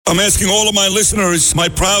I'm asking all of my listeners, my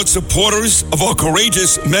proud supporters of our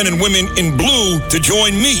courageous men and women in blue, to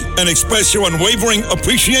join me and express your unwavering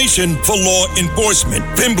appreciation for law enforcement.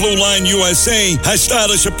 Thin Blue Line USA has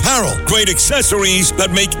stylish apparel, great accessories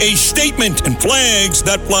that make a statement, and flags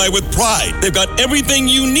that fly with pride. They've got everything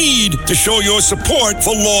you need to show your support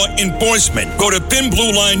for law enforcement. Go to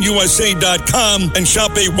thinbluelineusa.com and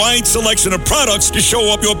shop a wide selection of products to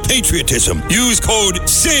show up your patriotism. Use code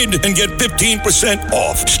SID and get 15%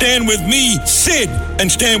 off. Stand with me, Sid,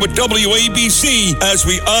 and stand with WABC as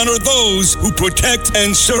we honor those who protect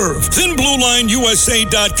and serve.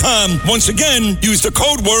 thinbluelineusa.com. Once again, use the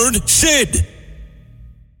code word SID.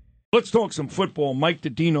 Let's talk some football. Mike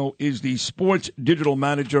Didino is the sports digital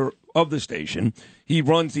manager of the station. He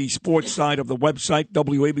runs the sports side of the website,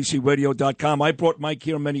 WABCRadio.com. I brought Mike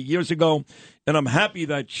here many years ago, and I'm happy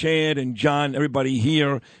that Chad and John, everybody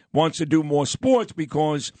here, wants to do more sports,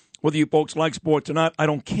 because whether you folks like sports or not, I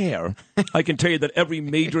don't care. I can tell you that every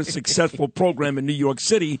major successful program in New York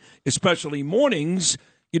City, especially mornings,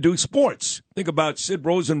 you do sports. Think about Sid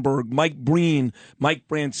Rosenberg, Mike Breen, Mike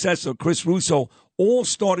Francesa, Chris Russo, all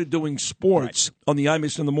started doing sports on the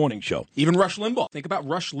Imus in the Morning show. Even Rush Limbaugh. Think about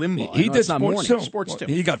Rush Limbaugh. He did sports too.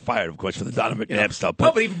 He got fired, of course, for the Donovan McNabb stuff.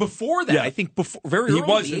 But even before that, I think very early he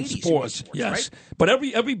was in in the 80s, sports. Yes, right? But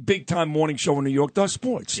every big time morning show in New York does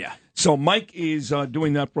sports. Yeah. So Mike is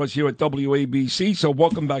doing that for us here at WABC. So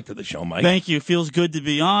welcome back to the show, Mike. Thank you. Feels good to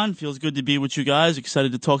be on. Feels good to be with you guys.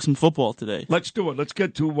 Excited to talk some football today. Let's do it. Let's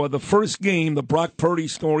get to the first game. The Brock Purdy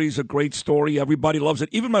story is a great story. Everybody loves it.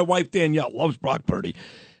 Even my wife, Danielle, loves Brock Purdy.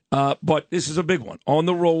 But this is a big one. On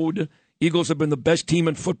the road, Eagles have been the best team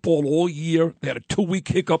in football all year. They had a 2-week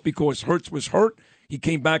hiccup because Hurts was hurt. He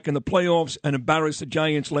came back in the playoffs and embarrassed the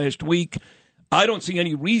Giants last week. I don't see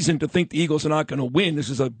any reason to think the Eagles are not going to win. This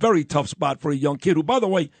is a very tough spot for a young kid who, by the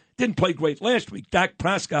way, didn't play great last week. Dak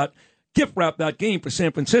Prescott gift-wrapped that game for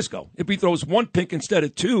San Francisco. If he throws one pick instead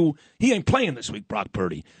of two, he ain't playing this week, Brock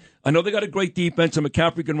Purdy. I know they got a great defense and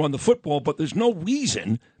McCaffrey can run the football, but there's no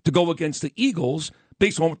reason to go against the Eagles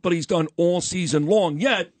based on what he's done all season long.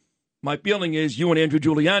 Yet, my feeling is you and Andrew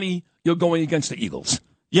Giuliani, you're going against the Eagles.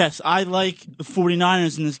 Yes, I like the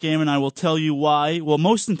 49ers in this game, and I will tell you why. Well,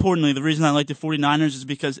 most importantly, the reason I like the 49ers is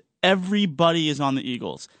because everybody is on the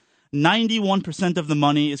Eagles. 91% of the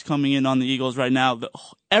money is coming in on the Eagles right now.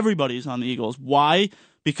 Everybody is on the Eagles. Why?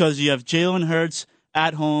 Because you have Jalen Hurts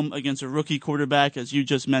at home against a rookie quarterback, as you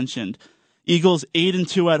just mentioned. Eagles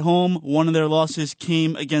 8-2 at home. One of their losses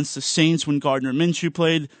came against the Saints when Gardner Minshew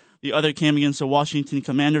played. The other came against the Washington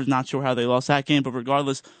Commanders. Not sure how they lost that game, but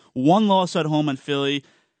regardless, one loss at home in Philly.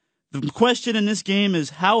 The question in this game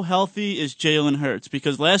is, how healthy is Jalen Hurts?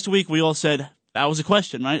 Because last week we all said that was a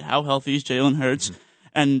question, right? How healthy is Jalen Hurts?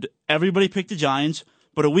 And everybody picked the Giants,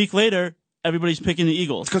 but a week later, everybody's picking the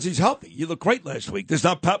Eagles. Because he's healthy. He looked great last week. There's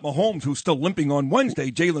not Pat Mahomes, who's still limping on Wednesday.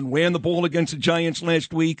 Jalen ran the ball against the Giants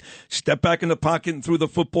last week, stepped back in the pocket and threw the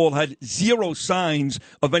football, had zero signs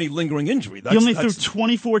of any lingering injury. He only threw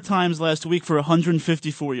 24 times last week for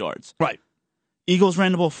 154 yards. Right. Eagles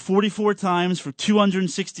ran the ball 44 times for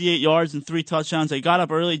 268 yards and 3 touchdowns. They got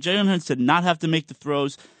up early. Jalen Hurts did not have to make the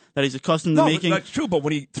throws that he's accustomed to making. That's true, but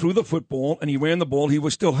when he threw the football and he ran the ball, he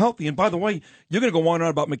was still healthy. And by the way, you're going to go on and on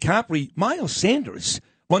about McCaffrey. Miles Sanders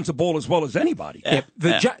runs the ball as well as anybody.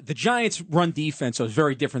 The Giants' run defense is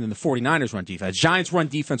very different than the 49ers' run defense. Giants' run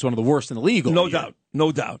defense, one of the worst in the league.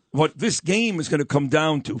 No doubt. What this game is going to come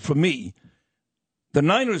down to, for me, the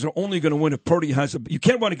Niners are only going to win if Purdy has you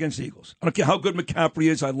can't run against the Eagles. I don't care how good McCaffrey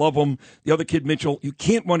is. I love him. The other kid, Mitchell, you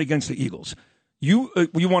can't run against the Eagles. You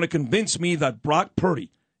want to convince me that Brock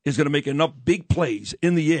Purdy is going to make enough big plays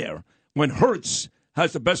in the air when Hurts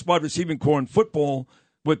has the best wide receiving core in football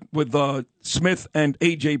with Smith and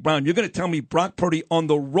A.J. Brown. You're going to tell me Brock Purdy on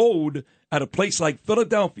the road at a place like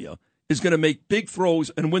Philadelphia is going to make big throws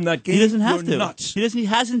and win that game? He doesn't have to. Nuts. He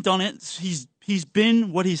hasn't done it. He's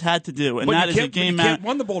been what he's had to do, and but that is a game. You can't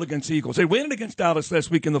run the ball against the Eagles. They ran it against Dallas last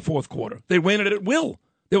week in the fourth quarter. They ran it at will.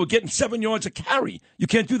 They were getting 7 yards a carry. You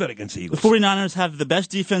can't do that against the Eagles. The 49ers have the best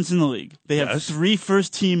defense in the league. They have 3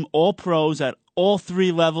 first-team All-Pros at all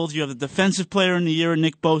 3 levels. You have the defensive player in the year,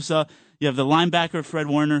 Nick Bosa. You have the linebacker, Fred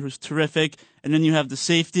Warner, who's terrific. And then you have the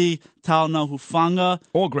safety, Talanoa Hufanga.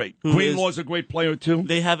 All great. Greenlaw's a great player, too.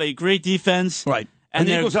 They have a great defense. Right. And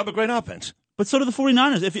the Eagles have a great offense. But so do the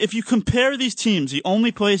 49ers. If you compare these teams, the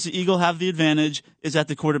only place the Eagles have the advantage is at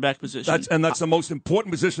the quarterback position. That's the most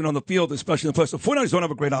important position on the field, especially in the playoffs. The 49ers don't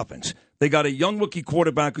have a great offense. They got a young rookie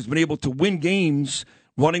quarterback who's been able to win games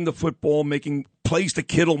running the football, making plays to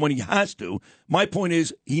Kittle when he has to. My point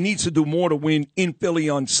is he needs to do more to win in Philly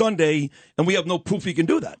on Sunday, and we have no proof he can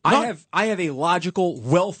do that. I have a logical,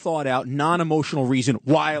 well-thought-out, non-emotional reason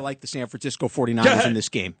why I like the San Francisco 49ers in this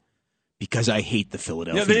game. Because I hate the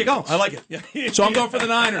Philadelphia. Yeah, there you go. Eagles. I like it. Yeah. So I'm going for the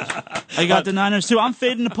Niners. I got the Niners, too. I'm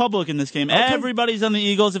fading the public in this game. Okay. Everybody's on the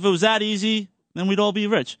Eagles. If it was that easy, then we'd all be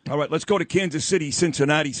rich. All right, let's go to Kansas City,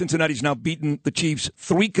 Cincinnati. Cincinnati's now beaten the Chiefs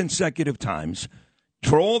 3 consecutive times.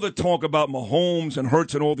 For all the talk about Mahomes and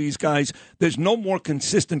Hurts and all these guys, there's no more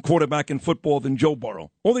consistent quarterback in football than Joe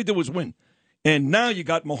Burrow. All they do is win. And now you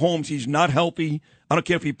got Mahomes. He's not healthy. I don't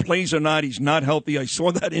care if he plays or not. He's not healthy. I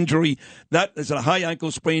saw that injury. That is a high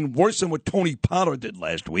ankle sprain, worse than what Tony Pollard did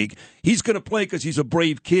last week. He's going to play because he's a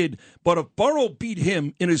brave kid. But if Burrow beat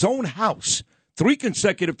him in his own house 3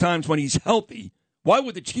 consecutive times when he's healthy, why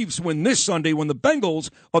would the Chiefs win this Sunday when the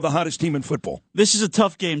Bengals are the hottest team in football? This is a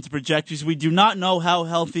tough game to project because we do not know how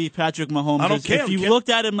healthy Patrick Mahomes is. Care. If you looked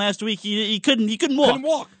at him last week, he couldn't walk. Couldn't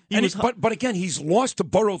walk. But again, he's lost to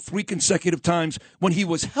Burrow 3 consecutive times when he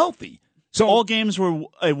was healthy. So all games were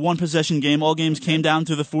a one-possession game. All games came down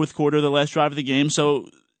to the fourth quarter, the last drive of the game. So,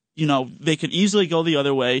 they could easily go the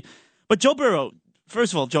other way. But Joe Burrow,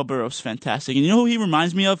 first of all, Joe Burrow's fantastic. And you know who he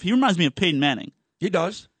reminds me of? He reminds me of Peyton Manning. He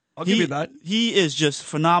does. I'll give you that. He is just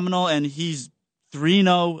phenomenal, and he's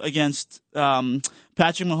 3-0 against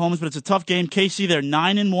Patrick Mahomes, but it's a tough game. KC, they're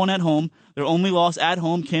 9-1 at home. Their only loss at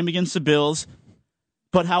home came against the Bills.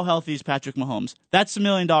 But how healthy is Patrick Mahomes? That's the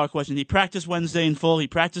million-dollar question. He practiced Wednesday in full. He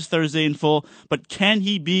practiced Thursday in full. But can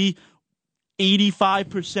he be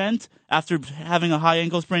 85% after having a high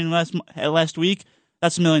ankle sprain last week?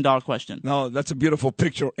 That's a million-dollar question. No, that's a beautiful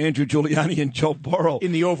picture. Andrew Giuliani and Joe Burrow.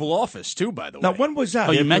 In the Oval Office, too, by the way. Now, when was that?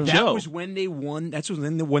 Oh, you met Joe. That was when they won. That's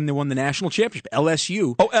when they won the national championship.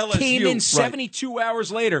 LSU. Oh, LSU. Came in 72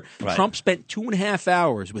 hours later. Right. Trump spent 2.5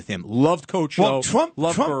 hours with him. Loved Coach Joe.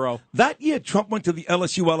 Loved Burrow. That year, Trump went to the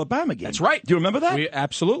LSU-Alabama game. That's right. Do you remember that?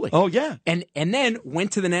 Absolutely. Oh, yeah. And then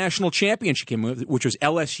went to the national championship game, which was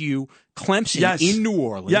LSU Clemson in New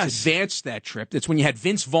Orleans. Advanced that trip. That's when you had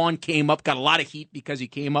Vince Vaughn came up, got a lot of heat because he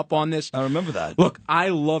came up on this. I remember that. Look, I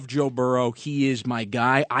love Joe Burrow. He is my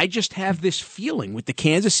guy. I just have this feeling with the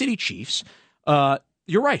Kansas City Chiefs.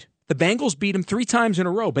 You're right. The Bengals beat them 3 times in a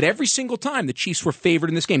row, but every single time the Chiefs were favored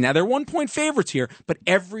in this game. Now, they're 1-point favorites here, but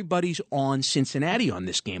everybody's on Cincinnati on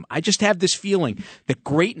this game. I just have this feeling that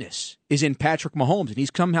greatness is in Patrick Mahomes, and he's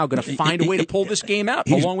somehow going to find a way to pull this game out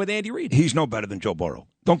along with Andy Reid. He's no better than Joe Burrow.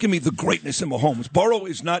 Don't give me the greatness in Mahomes. Burrow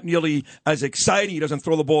is not nearly as exciting. He doesn't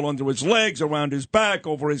throw the ball under his legs, around his back,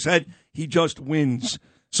 over his head. He just wins.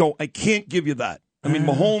 So I can't give you that. I mean,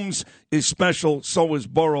 Mahomes is special, so is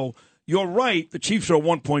Burrow. You're right. The Chiefs are a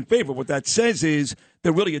 1-point favorite. What that says is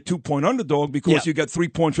they're really a 2-point underdog because you got 3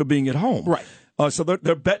 points for being at home. Right. So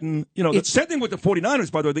they're betting, the same thing with the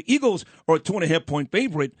 49ers, by the way. The Eagles are a 2.5-point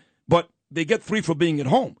favorite, but they get 3 for being at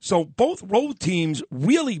home. So both road teams,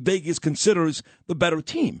 really, Vegas considers the better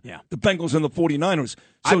team. Yeah. The Bengals and the 49ers.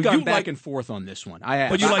 So I've gone back and forth on this one.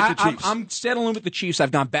 But you like the Chiefs. I'm settling with the Chiefs.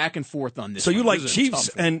 I've gone back and forth on this So one. you like Chiefs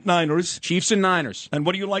and Niners. Chiefs and Niners. And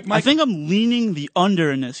what do you like, Mike? I think I'm leaning the under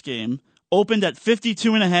in this game. Opened at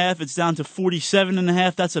 52.5. It's down to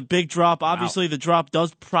 47.5. That's a big drop. Obviously, the drop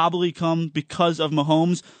does probably come because of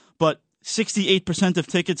Mahomes, but 68% of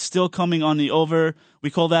tickets still coming on the over.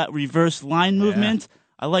 We call that reverse line movement.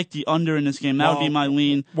 I like the under in this game. That would be my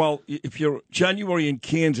lean. Well, if you're January in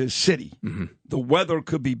Kansas City, the weather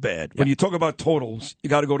could be bad. When you talk about totals, you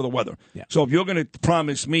got to go to the weather. Yeah. So if you're going to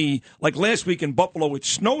promise me, like last week in Buffalo, it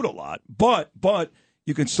snowed a lot, but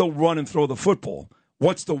you can still run and throw the football.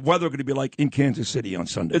 What's the weather going to be like in Kansas City on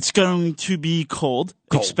Sunday? It's going to be cold.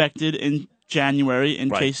 Expected in January in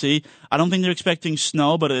KC. I don't think they're expecting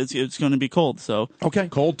snow, but it's going to be cold. So okay,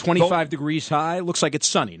 cold, 25 degrees high. Looks like it's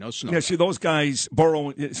sunny, no snow. Yeah, see those guys. Burrow.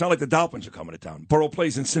 It's not like the Dolphins are coming to town. Burrow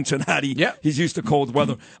plays in Cincinnati. Yeah, he's used to cold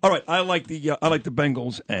weather. All right, I like the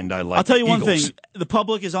Bengals, and I like. I'll tell you the one Eagles. thing: the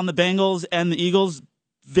public is on the Bengals and the Eagles.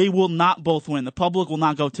 They will not both win. The public will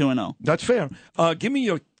not go 2-0. That's fair. Give me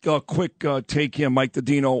your quick take here, Mike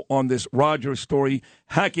Dodino, on this Rodgers story.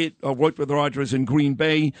 Hackett worked with Rodgers in Green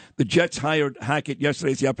Bay. The Jets hired Hackett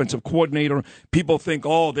yesterday as the offensive coordinator. People think,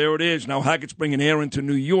 oh, there it is. Now Hackett's bringing Aaron to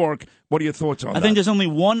New York. What are your thoughts on that? I think there's only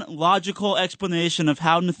one logical explanation of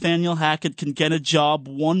how Nathaniel Hackett can get a job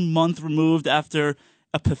 1 month removed after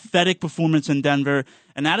a pathetic performance in Denver,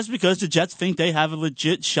 and that is because the Jets think they have a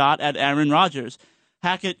legit shot at Aaron Rodgers.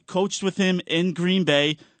 Hackett coached with him in Green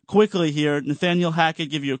Bay. Quickly here, Nathaniel Hackett,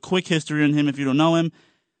 give you a quick history on him if you don't know him.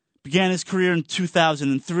 Began his career in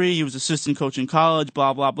 2003. He was assistant coach in college,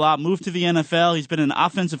 blah, blah, blah. Moved to the NFL. He's been an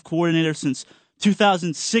offensive coordinator since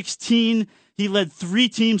 2016, he led 3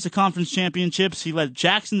 teams to conference championships. He led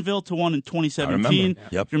Jacksonville to one in 2017.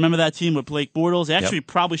 Yep. You remember that team with Blake Bortles? They actually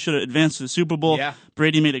probably should have advanced to the Super Bowl. Yeah.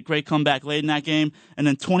 Brady made a great comeback late in that game. And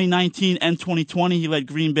then 2019 and 2020, he led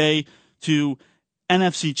Green Bay to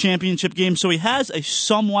NFC championship game. So he has a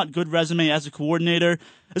somewhat good resume as a coordinator.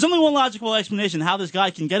 There's only one logical explanation how this guy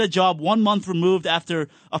can get a job 1 month removed after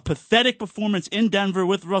a pathetic performance in Denver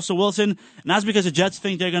with Russell Wilson, and that's because the Jets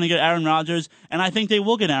think they're going to get Aaron Rodgers, and I think they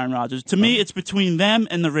will get Aaron Rodgers. To me, it's between them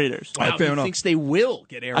and the Raiders. Wow, fair he enough. thinks they will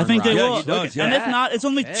get Aaron I think they Rodgers. will. he does, yeah. And if not, it's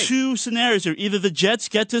only 2 scenarios here. Either the Jets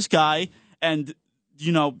get this guy and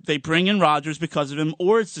they bring in Rodgers because of him,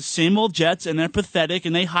 or it's the same old Jets and they're pathetic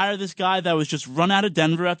and they hire this guy that was just run out of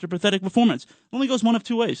Denver after a pathetic performance. It only goes one of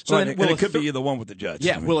 2 ways. So Right, then and will it a could be either one with the Jets.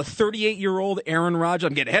 Yeah, I mean, will a 38-year-old Aaron Rodgers,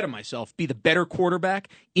 I'm getting ahead of myself, be the better quarterback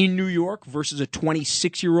in New York versus a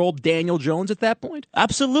 26-year-old Daniel Jones at that point?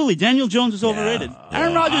 Absolutely. Daniel Jones is overrated.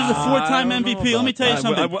 Aaron Rodgers is a 4-time MVP. Let me tell you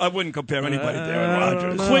something. I wouldn't compare anybody to Aaron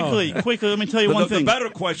Rodgers. Quickly, let me tell you one The thing. better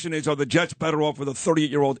question is, are the Jets better off with a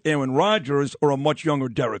 38-year-old Aaron Rodgers or a much younger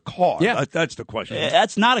Derek Carr? Yeah. That's the question.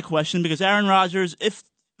 That's not a question because Aaron Rodgers, if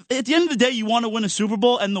at the end of the day you want to win a Super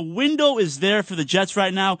Bowl and the window is there for the Jets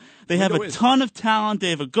right now, they have a ton of talent. They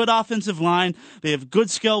have a good offensive line. They have good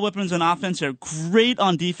skill weapons on offense. They're great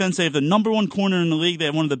on defense. They have the number 1 corner in the league. They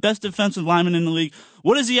have one of the best defensive linemen in the league.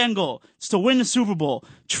 What is the end goal? It's to win the Super Bowl.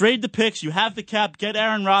 Trade the picks. You have the cap. Get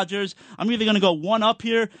Aaron Rodgers. I'm either going to go one up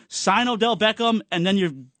here, sign Odell Beckham, and then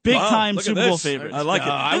you're big-time look at Super Bowl this. favorites. I like it.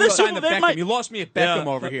 I And would this sign Super- the that Beckham. might- You lost me at Beckham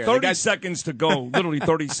over here. 30 seconds to go. Literally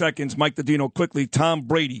 30 seconds. Mike Dodino, quickly. Tom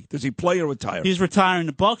Brady. Does he play or retire? He's retiring.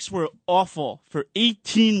 The Bucs were awful for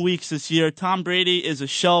 18 weeks this year. Tom Brady is a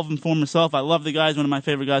shell of his former self. I love the guy. He's one of my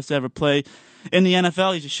favorite guys to ever play in the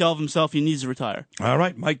NFL. He's a shell of himself. He needs to retire. All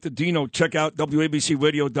right, Mike Dodino. Check out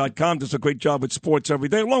WABCRadio.com. Does a great job with sports every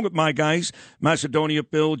day, along with my guys, Macedonia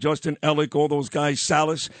Bill, Justin Ellick, all those guys,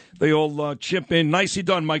 Salas. They all chip in. Nicely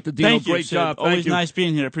done, Mike Dodino. Thank you, Great Sid. job. Thank Always you. nice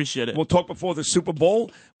being here. Appreciate it. We'll talk before the Super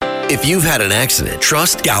Bowl. If you've had an accident,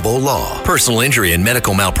 trust Gabo Law. Personal injury and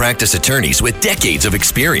medical malpractice attorneys with decades of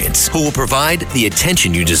experience who will provide the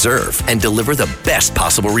attention you deserve and deliver the best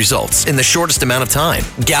possible results in the shortest amount of time.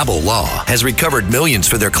 Gabo Law has recovered millions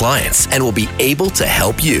for their clients and will be able to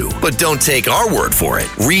help you. But don't take our word for it.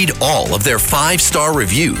 Read all of their 5-star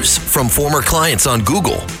reviews from former clients on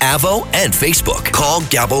Google, Avo, and Facebook. Call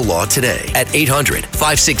Gabo Law today at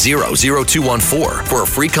 800-560-0214 for a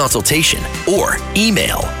free consultation or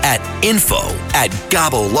email at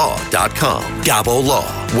info@gabolaw.com. Gabo Law,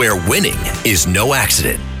 where winning is no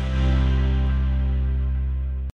accident.